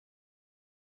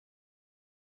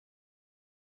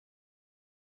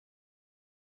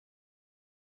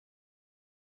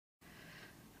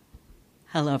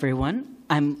Hello, everyone.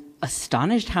 I'm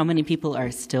astonished how many people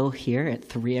are still here at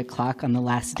 3 o'clock on the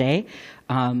last day.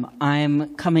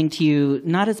 I'm coming to you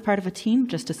not as part of a team,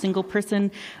 just a single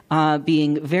person,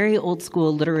 being very old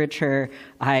school literature.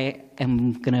 I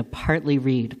am going to partly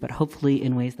read, but hopefully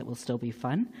in ways that will still be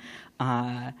fun.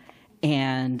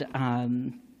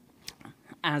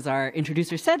 As our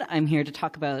introducer said, I'm here to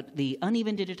talk about the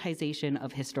uneven digitization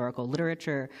of historical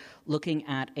literature, looking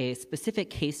at a specific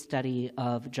case study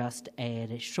of just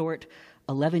a short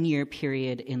 11-year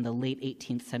period in the late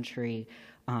 18th century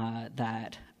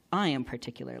that I am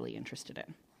particularly interested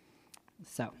in.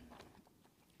 So,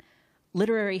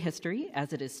 literary history,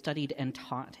 as it is studied and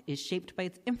taught, is shaped by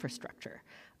its infrastructure,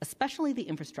 especially the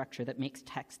infrastructure that makes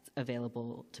texts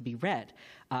available to be read.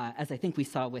 As I think we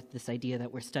saw with this idea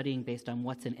that we're studying based on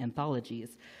what's in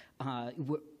anthologies,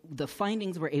 the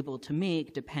findings we're able to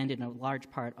make depend in a large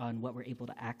part on what we're able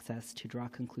to access to draw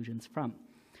conclusions from.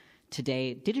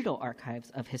 Today, digital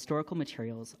archives of historical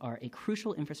materials are a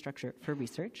crucial infrastructure for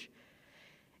research.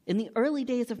 In the early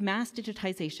days of mass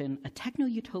digitization, a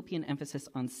techno-utopian emphasis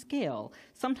on scale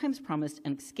sometimes promised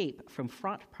an escape from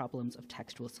fraught problems of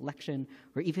textual selection,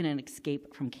 or even an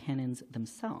escape from canons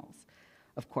themselves.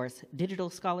 Of course,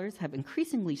 digital scholars have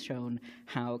increasingly shown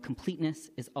how completeness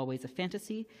is always a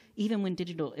fantasy, even when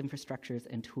digital infrastructures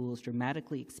and tools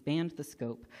dramatically expand the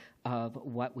scope of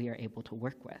what we are able to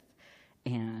work with.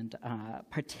 And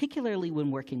particularly when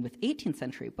working with 18th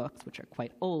century books, which are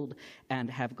quite old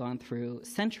and have gone through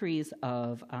centuries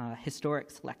of historic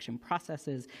selection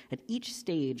processes at each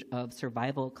stage of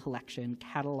survival, collection,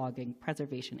 cataloging,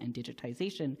 preservation, and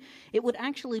digitization, it would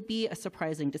actually be a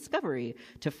surprising discovery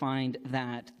to find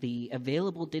that the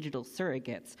available digital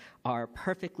surrogates are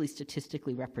perfectly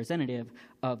statistically representative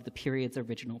of the period's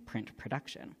original print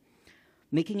production.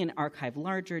 Making an archive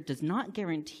larger does not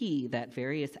guarantee that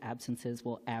various absences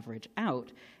will average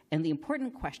out, and the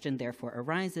important question therefore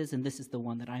arises, and this is the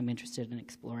one that I'm interested in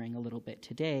exploring a little bit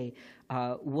today,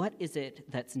 what is it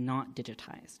that's not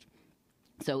digitized?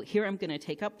 So here I'm going to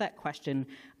take up that question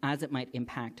as it might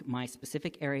impact my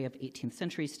specific area of 18th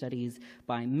century studies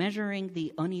by measuring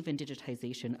the uneven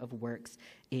digitization of works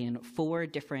in 4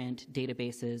 different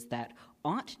databases that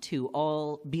ought to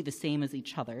all be the same as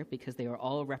each other because they are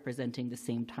all representing the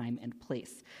same time and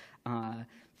place.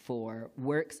 For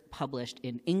works published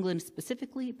in England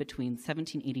specifically between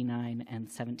 1789 and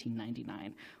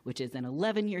 1799, which is an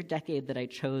 11-year decade that I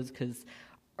chose because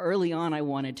early on, I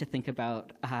wanted to think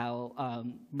about how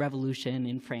revolution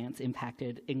in France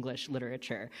impacted English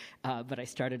literature, but I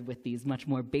started with these much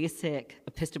more basic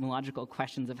epistemological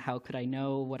questions of how could I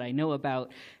know what I know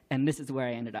about, and this is where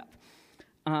I ended up.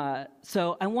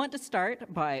 So I want to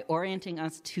start by orienting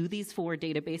us to these 4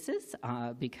 databases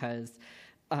because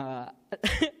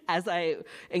as I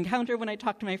encounter when I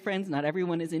talk to my friends, not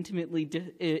everyone is intimately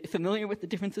familiar with the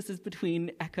differences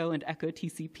between ECHO and ECHO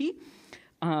TCP.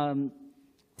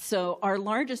 So our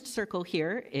largest circle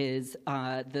here is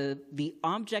the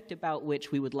object about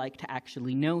which we would like to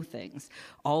actually know things.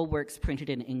 All works printed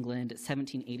in England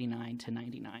 1789 to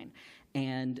 99.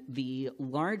 And the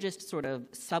largest sort of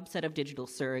subset of digital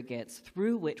surrogates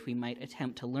through which we might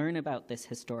attempt to learn about this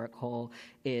historic whole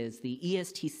is the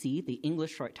ESTC, the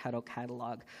English Short Title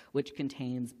Catalog, which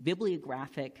contains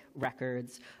bibliographic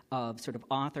records of sort of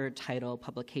author, title,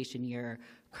 publication year,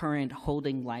 current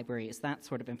holding libraries, that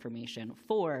sort of information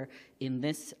for, in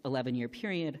this 11-year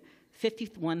period,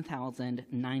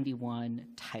 51,091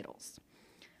 titles.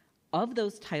 Of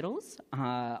those titles,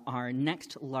 our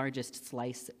next largest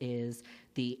slice is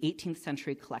the 18th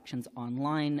century collections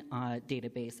online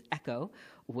database, ECHO,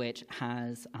 which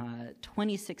has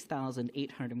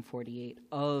 26,848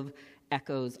 of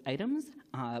ECHO's items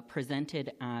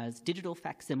presented as digital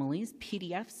facsimiles,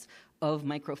 PDFs, of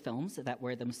microfilms that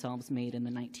were themselves made in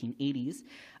the 1980s.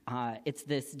 It's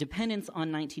this dependence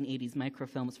on 1980s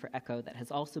microfilms for ECHO that has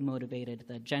also motivated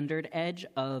the gendered edge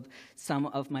of some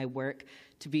of my work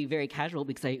to be very casual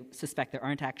because I suspect there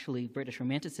aren't actually British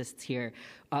romanticists here.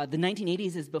 The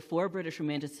 1980s is before British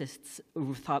romanticists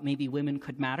thought maybe women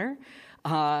could matter.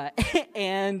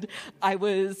 And I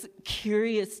was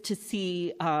curious to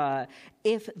see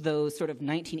if those sort of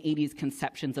 1980s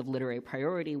conceptions of literary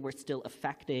priority were still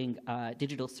affecting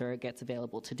digital surrogates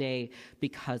available today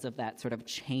because of that sort of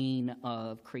chain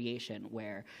of creation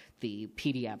where the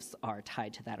PDFs are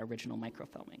tied to that original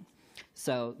microfilming.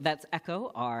 So that's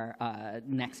ECHO, our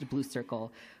next blue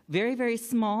circle. Very, very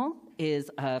small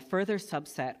is a further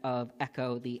subset of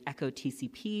ECHO, the ECHO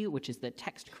TCP, which is the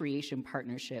Text Creation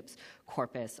Partnerships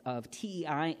corpus of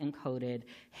TEI encoded,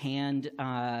 hand-proofed,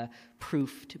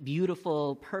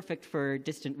 beautiful, perfect for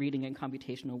distant reading and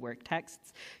computational work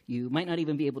texts. You might not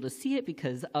even be able to see it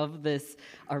because of this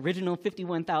original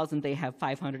 51,000, they have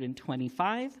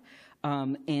 525.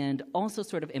 And also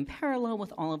sort of in parallel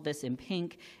with all of this in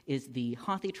pink is the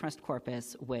HathiTrust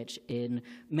corpus, which in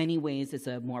many ways is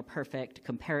a more perfect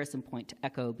comparison point to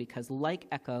ECHO because like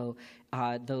ECHO,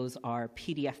 those are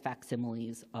PDF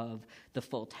facsimiles of the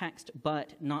full text,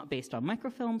 but not based on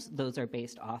microfilms. Those are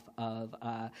based off of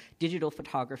digital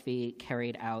photography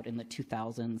carried out in the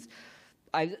 2000s.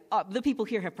 The people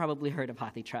here have probably heard of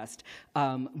HathiTrust,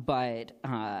 but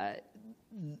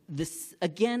this,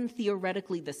 again,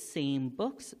 theoretically the same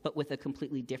books, but with a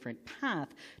completely different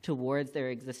path towards their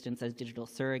existence as digital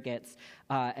surrogates,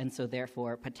 and so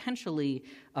therefore potentially,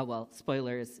 well,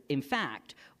 spoilers, in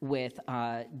fact, with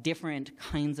different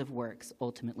kinds of works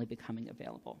ultimately becoming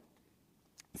available.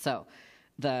 So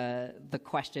the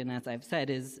question, as I've said,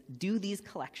 is do these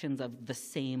collections of the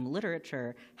same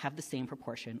literature have the same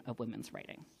proportion of women's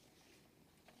writing?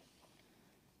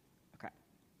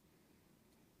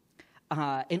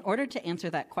 In order to answer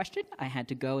that question, I had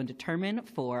to go and determine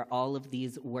for all of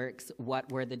these works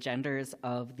what were the genders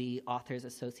of the authors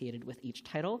associated with each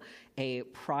title, a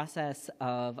process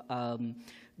of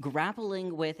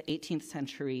grappling with 18th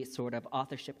century sort of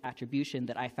authorship attribution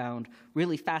that I found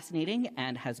really fascinating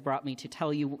and has brought me to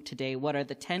tell you today what are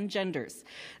the 10 genders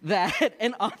that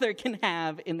an author can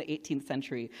have in the 18th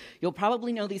century. You'll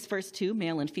probably know these first two,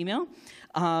 male and female,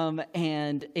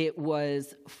 and it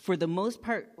was, for the most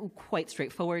part, quite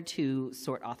straightforward to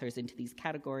sort authors into these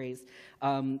categories.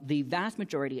 The vast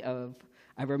majority of,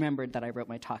 I remembered that I wrote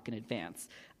my talk in advance,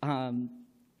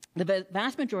 the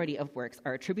vast majority of works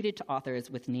are attributed to authors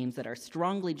with names that are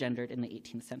strongly gendered in the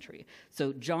 18th century.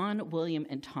 So John, William,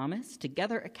 and Thomas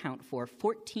together account for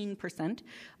 14%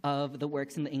 of the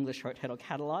works in the English short title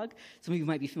catalog. Some of you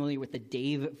might be familiar with the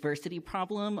Dave-versity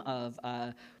problem of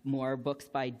more books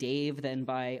by Dave than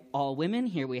by all women.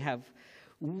 Here we have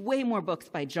way more books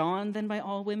by John than by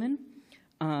all women.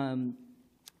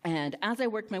 And as I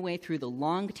worked my way through the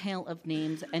long tail of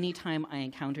names, anytime I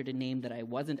encountered a name that I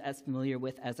wasn't as familiar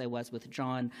with as I was with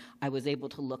John, I was able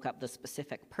to look up the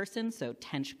specific person, so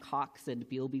Tench Cox and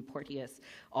Beelby Porteous,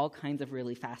 all kinds of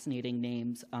really fascinating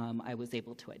names I was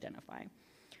able to identify.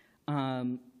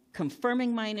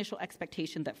 Confirming my initial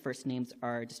expectation that first names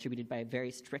are distributed by a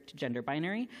very strict gender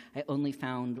binary, I only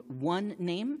found one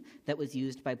name that was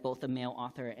used by both a male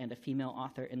author and a female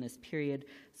author in this period.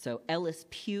 So Ellis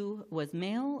Pugh was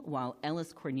male, while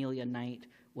Ellis Cornelia Knight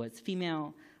was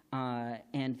female.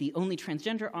 And the only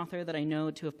transgender author that I know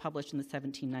to have published in the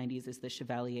 1790s is the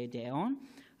Chevalier d'Eon,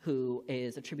 who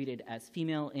is attributed as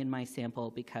female in my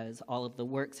sample because all of the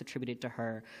works attributed to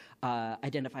her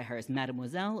identify her as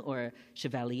Mademoiselle or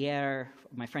Chevalier.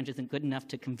 My French isn't good enough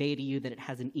to convey to you that it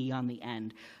has an E on the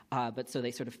end, but so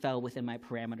they sort of fell within my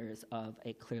parameters of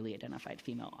a clearly identified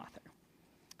female author.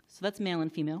 So that's male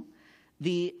and female.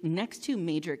 The next two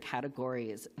major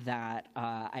categories that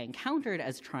I encountered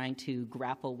as trying to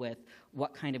grapple with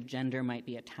what kind of gender might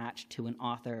be attached to an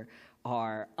author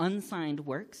are unsigned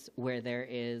works where there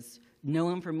is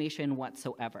no information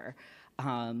whatsoever.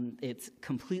 It's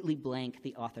completely blank,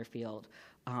 the author field,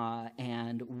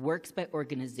 and works by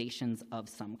organizations of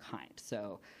some kind.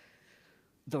 So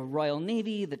the Royal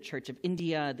Navy, the Church of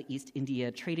India, the East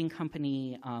India Trading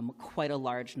Company, quite a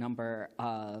large number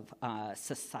of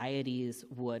societies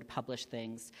would publish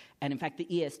things. And in fact, the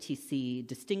ESTC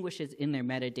distinguishes in their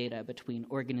metadata between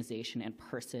organization and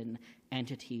person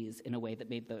entities in a way that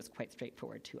made those quite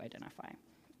straightforward to identify.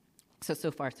 So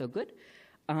far, so good.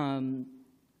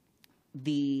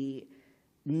 The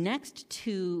next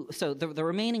two, so the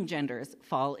remaining genders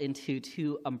fall into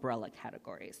two umbrella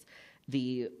categories.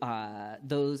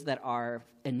 Those that are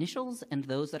initials and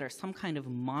those that are some kind of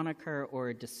moniker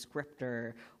or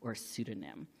descriptor or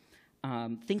pseudonym.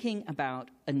 Thinking about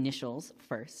initials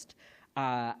first,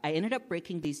 I ended up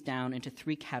breaking these down into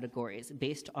three categories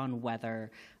based on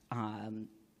whether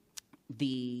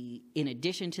in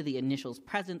addition to the initials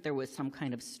present, there was some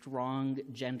kind of strong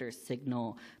gender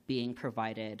signal being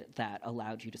provided that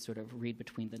allowed you to sort of read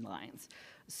between the lines.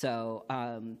 So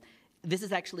This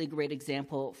is actually a great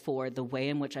example for the way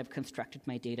in which I've constructed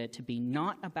my data to be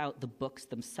not about the books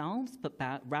themselves, but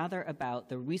rather about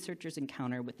the researcher's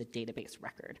encounter with the database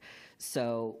record.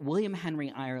 So William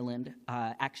Henry Ireland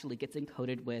actually gets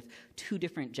encoded with 2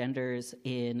 different genders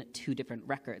in 2 different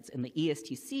records. In the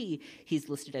ESTC, he's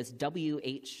listed as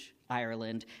W.H.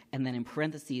 Ireland, and then in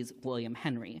parentheses, William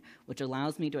Henry, which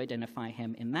allows me to identify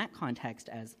him in that context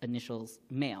as initials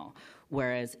male.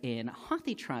 Whereas in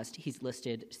HathiTrust, he's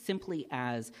listed simply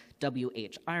as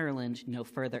W.H. Ireland, no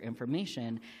further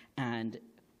information, and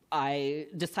I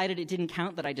decided it didn't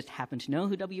count that I just happened to know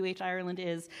who W.H. Ireland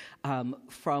is.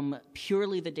 From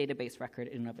purely the database record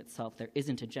in and of itself, there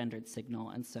isn't a gendered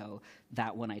signal, and so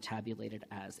that one I tabulated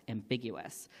as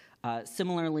ambiguous.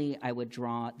 Similarly, I would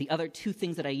draw, the other 2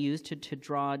 things that I used to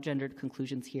draw gendered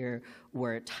conclusions here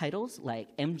were titles like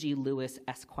M.G. Lewis,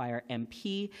 Esquire,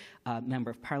 MP,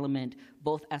 Member of Parliament.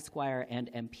 Both Esquire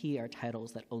and MP are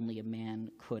titles that only a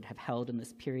man could have held in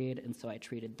this period, and so I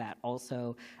treated that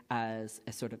also as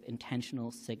a sort of intentional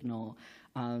signal.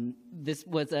 This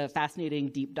was a fascinating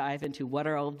deep dive into what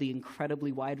are all of the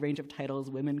incredibly wide range of titles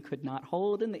women could not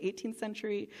hold in the 18th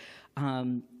century.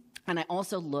 And I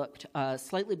also looked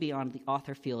slightly beyond the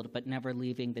author field, but never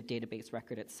leaving the database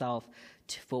record itself,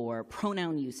 for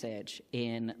pronoun usage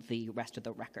in the rest of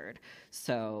the record.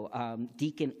 So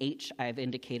Deacon H I've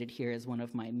indicated here as one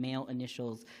of my male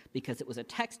initials because it was a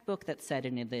textbook that said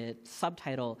in the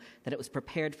subtitle that it was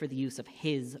prepared for the use of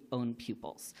his own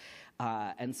pupils.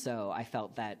 And so I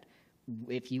felt that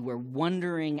if you were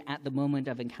wondering at the moment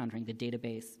of encountering the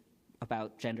database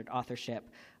about gendered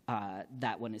authorship,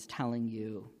 that one is telling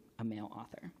you a male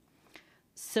author.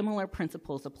 Similar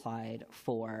principles applied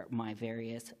for my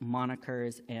various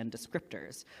monikers and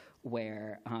descriptors,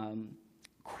 where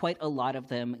quite a lot of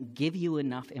them give you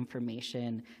enough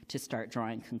information to start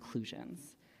drawing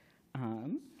conclusions.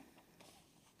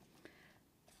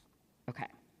 Okay.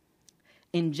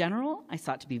 In general, I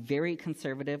sought to be very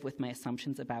conservative with my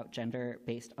assumptions about gender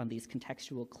based on these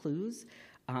contextual clues.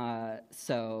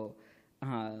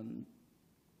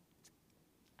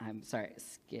 I'm sorry,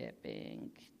 skipping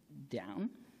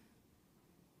down.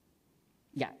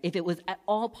 Yeah, if it was at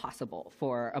all possible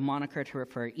for a moniker to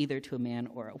refer either to a man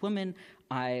or a woman,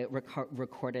 I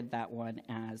recorded that one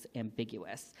as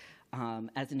ambiguous.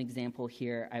 As an example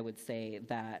here, I would say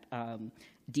that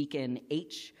Deacon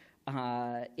H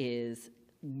is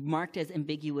marked as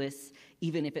ambiguous,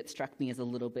 even if it struck me as a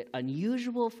little bit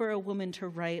unusual for a woman to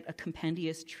write a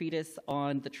compendious treatise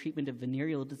on the treatment of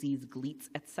venereal disease, gleets,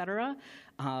 etc.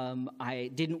 I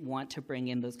didn't want to bring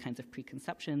in those kinds of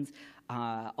preconceptions.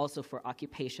 Also for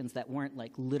occupations that weren't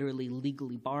like literally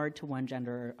legally barred to one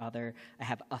gender or other. I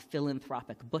have a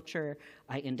philanthropic butcher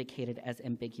I indicated as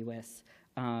ambiguous.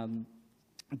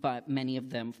 But many of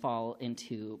them fall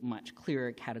into much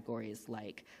clearer categories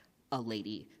like a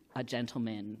lady, a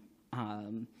gentleman,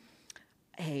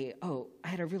 I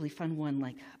had a really fun one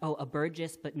like, a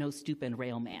Burgess but no stupid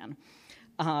railman.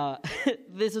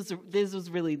 This was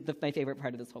really my favorite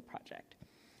part of this whole project.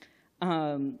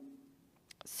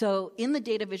 So in the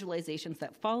data visualizations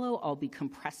that follow, I'll be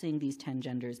compressing these 10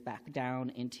 genders back down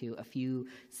into a few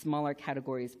smaller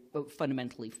categories,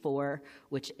 fundamentally 4,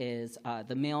 which is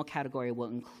the male category will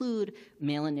include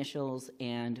male initials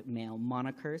and male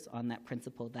monikers on that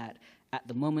principle that at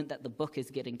the moment that the book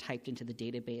is getting typed into the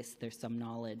database, there's some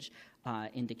knowledge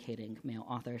indicating male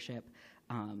authorship.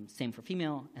 Same for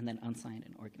female, and then unsigned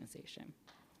and organization.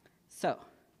 So,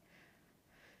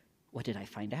 what did I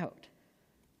find out?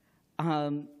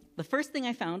 The first thing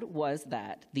I found was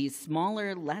that these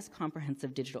smaller, less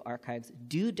comprehensive digital archives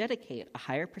do dedicate a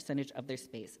higher percentage of their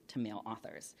space to male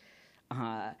authors.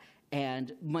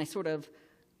 And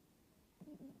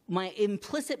my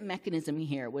implicit mechanism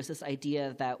here was this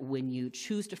idea that when you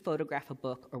choose to photograph a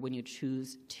book or when you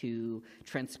choose to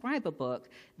transcribe a book,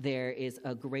 there is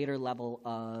a greater level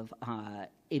of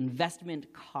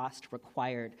investment cost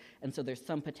required, and so there's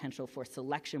some potential for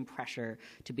selection pressure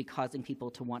to be causing people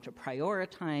to want to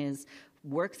prioritize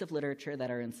works of literature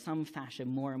that are in some fashion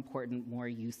more important, more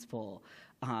useful,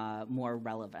 more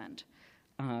relevant.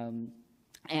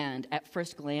 And at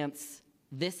first glance,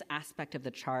 this aspect of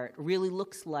the chart really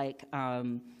looks like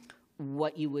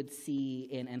what you would see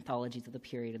in anthologies of the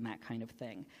period and that kind of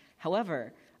thing.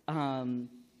 However, and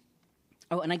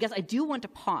I guess I do want to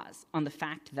pause on the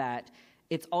fact that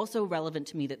it's also relevant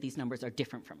to me that these numbers are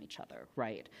different from each other,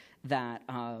 right? That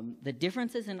the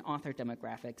differences in author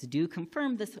demographics do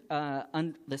confirm this,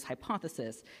 this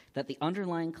hypothesis that the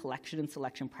underlying collection and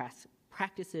selection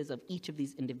practices of each of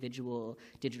these individual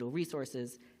digital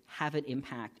resources have an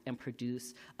impact and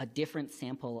produce a different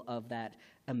sample of that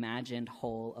imagined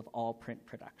whole of all print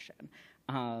production.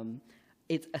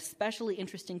 It's especially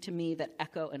interesting to me that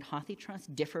Echo and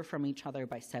HathiTrust differ from each other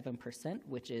by 7%,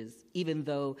 which is, even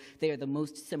though they are the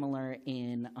most similar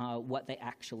in what they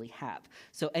actually have.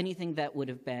 So anything that would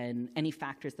have been, any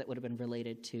factors that would have been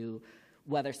related to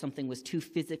whether something was too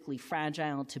physically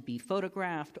fragile to be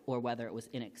photographed or whether it was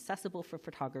inaccessible for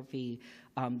photography,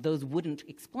 those wouldn't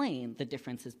explain the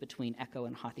differences between Echo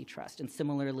and HathiTrust. And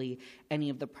similarly,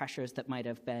 any of the pressures that might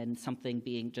have been something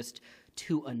being just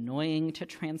too annoying to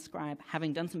transcribe.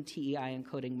 Having done some TEI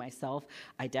encoding myself,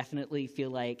 I definitely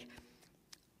feel like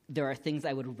there are things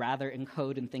I would rather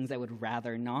encode and things I would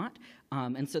rather not.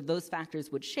 And so those factors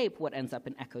would shape what ends up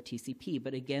in Echo TCP.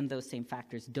 But again, those same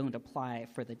factors don't apply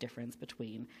for the difference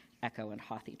between Echo and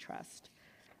HathiTrust.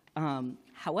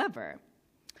 However,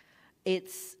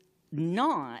 it's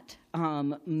not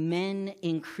men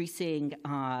increasing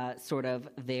sort of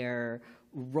their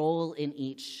role in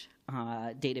each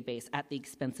database at the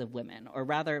expense of women, or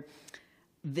rather,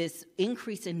 this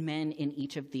increase in men in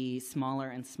each of the smaller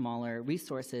and smaller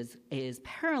resources is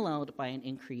paralleled by an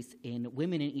increase in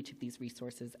women in each of these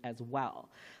resources as well.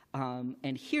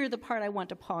 And here the part I want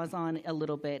to pause on a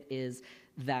little bit is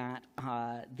that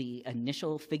the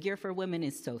initial figure for women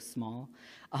is so small,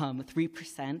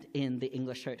 3% in the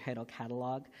English short title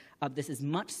catalog. This is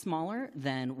much smaller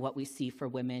than what we see for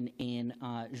women in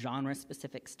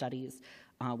genre-specific studies.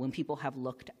 When people have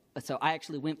looked, so I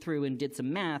actually went through and did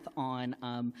some math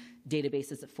on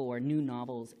databases for new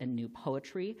novels and new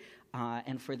poetry.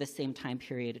 And for the same time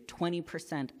period,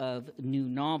 20% of new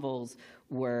novels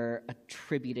were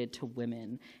attributed to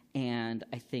women, and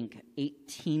I think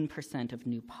 18% of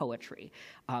new poetry,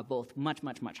 both much,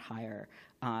 much, much higher.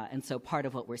 And so part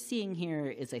of what we're seeing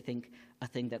here is, I think, a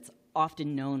thing that's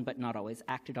often known but not always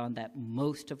acted on, that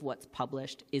most of what's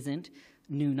published isn't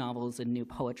new novels and new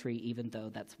poetry, even though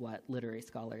that's what literary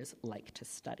scholars like to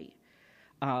study.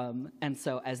 And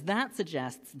so as that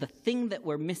suggests, the thing that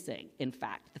we're missing, in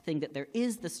fact, the thing that there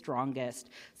is the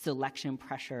strongest selection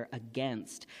pressure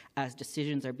against as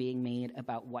decisions are being made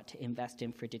about what to invest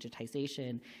in for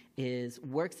digitization, is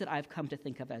works that I've come to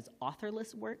think of as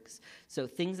authorless works. So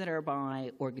things that are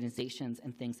by organizations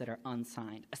and things that are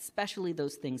unsigned, especially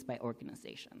those things by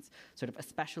organizations, sort of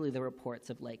especially the reports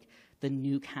of like the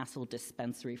Newcastle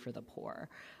Dispensary for the Poor,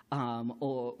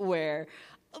 or where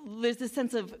there's this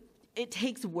sense of, it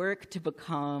takes work to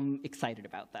become excited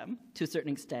about them to a certain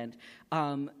extent.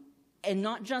 And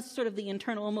not just sort of the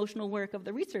internal emotional work of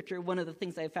the researcher. One of the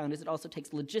things I found is it also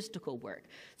takes logistical work.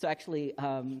 So actually,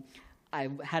 I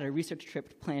had a research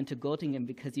trip planned to Göttingen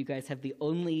because you guys have the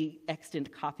only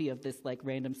extant copy of this like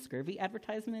random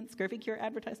scurvy cure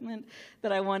advertisement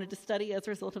that I wanted to study as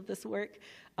a result of this work,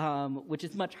 which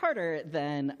is much harder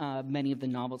than many of the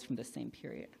novels from the same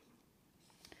period.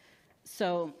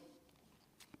 So,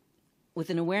 with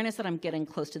an awareness that I'm getting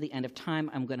close to the end of time,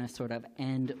 I'm going to sort of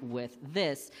end with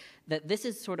this, that this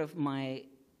is sort of my,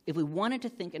 if we wanted to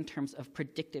think in terms of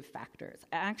predictive factors,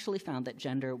 I actually found that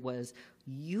gender was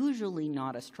usually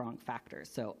not a strong factor.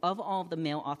 So of all of the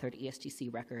male-authored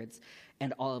ESTC records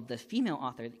and all of the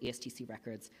female-authored ESTC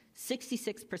records,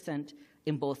 66%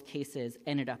 in both cases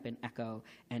ended up in Echo,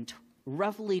 and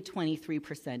roughly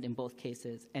 23% in both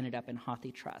cases ended up in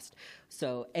HathiTrust.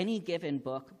 So any given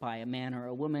book by a man or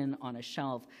a woman on a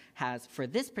shelf has, for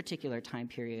this particular time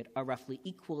period, a roughly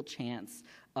equal chance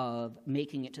of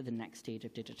making it to the next stage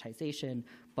of digitization,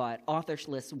 but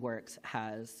authorless works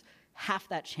has half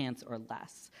that chance or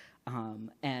less.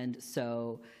 And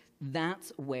so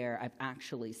that's where I've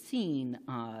actually seen,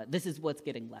 this is what's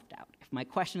getting left out. If my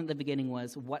question at the beginning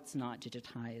was, what's not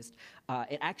digitized,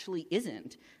 it actually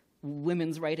isn't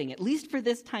women's writing, at least for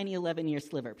this tiny 11-year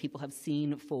sliver. People have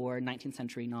seen for 19th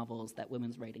century novels that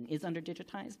women's writing is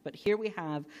under-digitized, but here we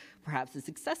have perhaps a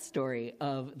success story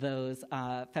of those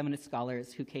feminist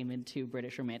scholars who came into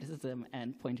British Romanticism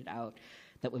and pointed out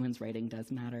that women's writing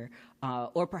does matter.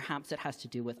 Or perhaps it has to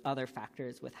do with other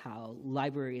factors, with how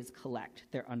libraries collect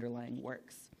their underlying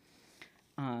works.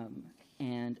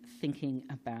 And thinking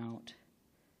about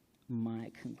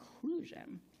my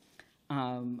conclusion,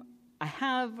 I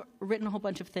have written a whole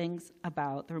bunch of things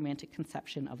about the romantic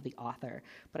conception of the author,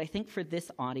 but I think for this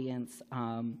audience,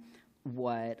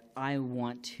 what I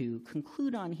want to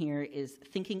conclude on here is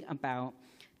thinking about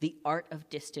the art of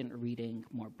distant reading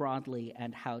more broadly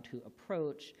and how to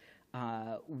approach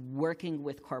working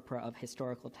with corpora of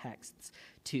historical texts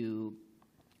to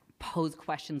pose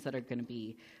questions that are going to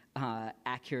be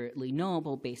accurately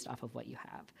knowable based off of what you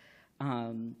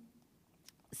have.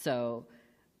 So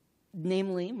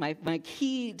Namely, my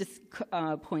key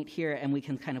point here, and we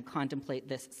can kind of contemplate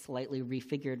this slightly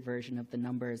refigured version of the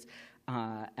numbers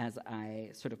as I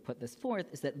sort of put this forth,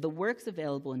 is that the works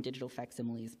available in digital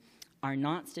facsimiles are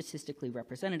not statistically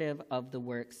representative of the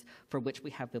works for which we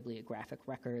have bibliographic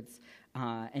records.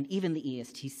 And even the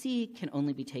ESTC can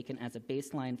only be taken as a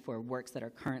baseline for works that are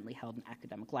currently held in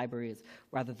academic libraries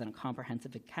rather than a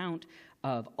comprehensive account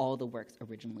of all the works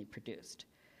originally produced.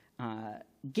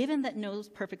 Given that no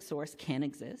perfect source can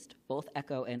exist, both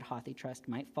ECHO and HathiTrust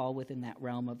might fall within that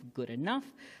realm of good enough,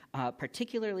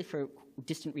 particularly for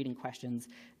distant reading questions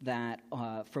that,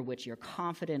 for which you're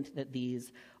confident that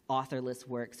these authorless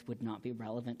works would not be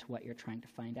relevant to what you're trying to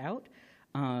find out.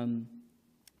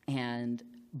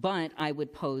 But I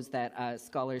would pose that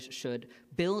scholars should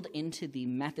build into the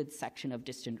methods section of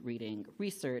distant reading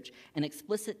research an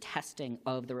explicit testing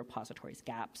of the repository's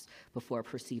gaps before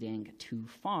proceeding too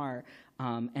far.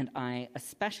 And I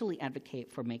especially advocate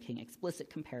for making explicit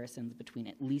comparisons between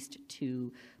at least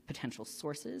two potential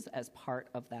sources as part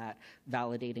of that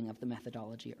validating of the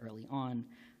methodology early on.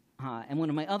 And one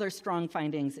of my other strong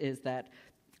findings is that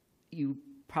you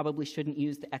probably shouldn't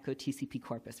use the ECHO TCP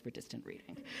corpus for distant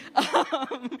reading.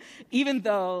 Even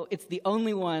though it's the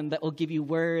only one that will give you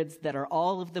words that are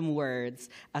all of them words,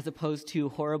 as opposed to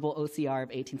horrible OCR of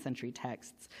 18th century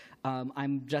texts,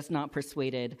 I'm just not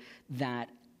persuaded that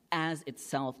as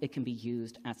itself it can be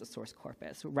used as a source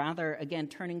corpus. Rather, again,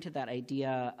 turning to that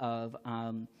idea of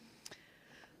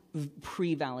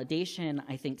pre-validation,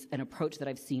 I think an approach that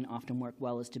I've seen often work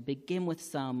well is to begin with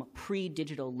some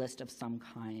pre-digital list of some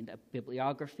kind, a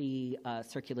bibliography,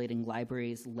 circulating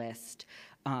libraries list,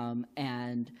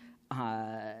 and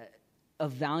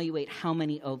evaluate how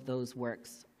many of those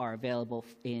works are available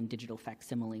in digital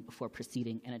facsimile before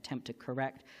proceeding and attempt to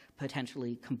correct,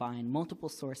 potentially combine multiple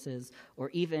sources,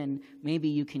 or even maybe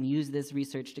you can use this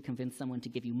research to convince someone to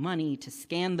give you money to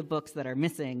scan the books that are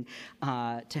missing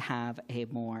to have a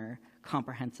more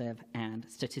comprehensive and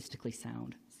statistically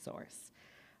sound source.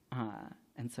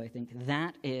 And so I think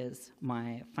that is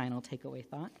my final takeaway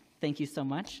thought. Thank you so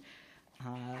much.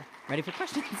 Ready for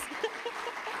questions?